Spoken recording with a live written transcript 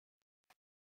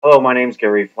Hello, my name is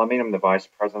Gary Fleming. I'm the Vice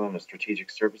President of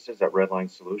Strategic Services at Redline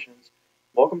Solutions.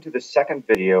 Welcome to the second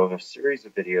video of a series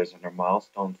of videos under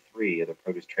Milestone 3 of the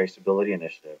Produce Traceability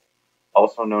Initiative,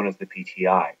 also known as the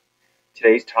PTI.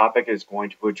 Today's topic is going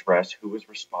to address who is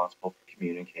responsible for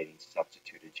communicating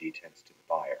substituted GTINs to the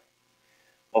buyer.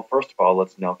 Well, first of all,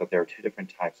 let's note that there are two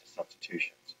different types of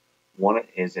substitutions. One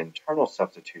is internal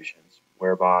substitutions,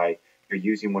 whereby you're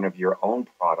using one of your own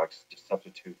products to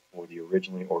substitute for the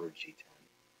originally ordered GTIN.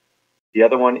 The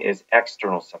other one is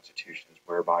external substitutions,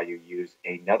 whereby you use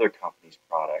another company's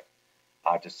product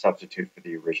to substitute for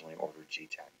the originally ordered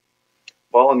GTIN.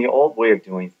 Well, in the old way of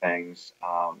doing things,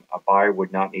 a buyer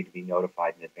would not need to be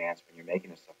notified in advance when you're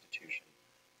making a substitution,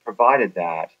 provided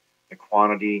that the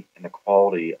quantity and the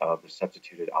quality of the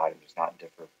substituted item does not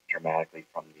differ dramatically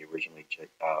from the originally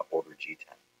ordered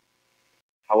GTIN.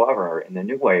 However, in the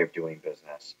new way of doing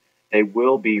business, they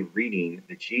will be reading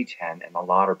the GTIN and the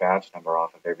lot or batch number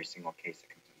off of every single case that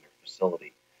comes in their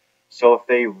facility. So if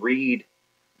they read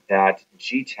that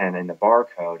GTIN and the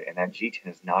barcode and that GTIN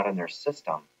is not in their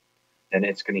system, then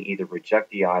it's going to either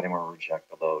reject the item or reject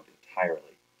the load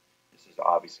entirely. This is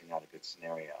obviously not a good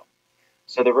scenario.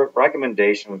 So the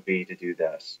recommendation would be to do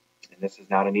this. And this is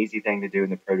not an easy thing to do in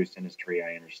the produce industry,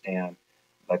 I understand,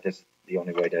 but this is the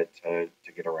only way to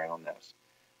get around this.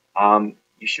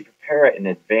 You should prepare in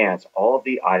advance all of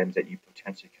the items that you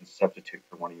potentially can substitute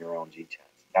for one of your own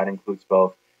GTINs. That includes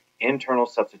both internal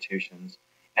substitutions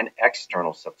and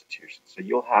external substitutions. So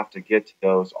you'll have to get to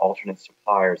those alternate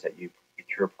suppliers that you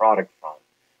procure product from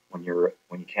when you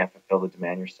can't fulfill the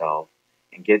demand yourself,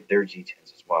 and get their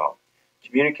GTINs as well.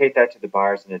 Communicate that to the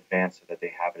buyers in advance so that they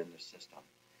have it in their system.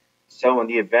 So in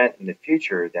the event in the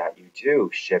future that you do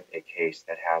ship a case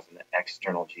that has an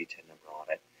external GTIN number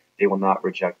on it, they will not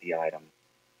reject the item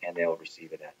and they'll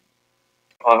receive it in.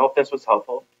 Well, I hope this was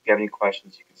helpful. If you have any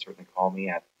questions, you can certainly call me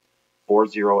at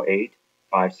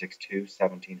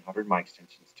 408-562-1700. My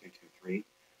extension is 223.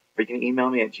 Or you can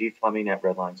email me at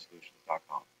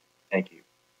gfleming@redlinesolutions.com. Thank you.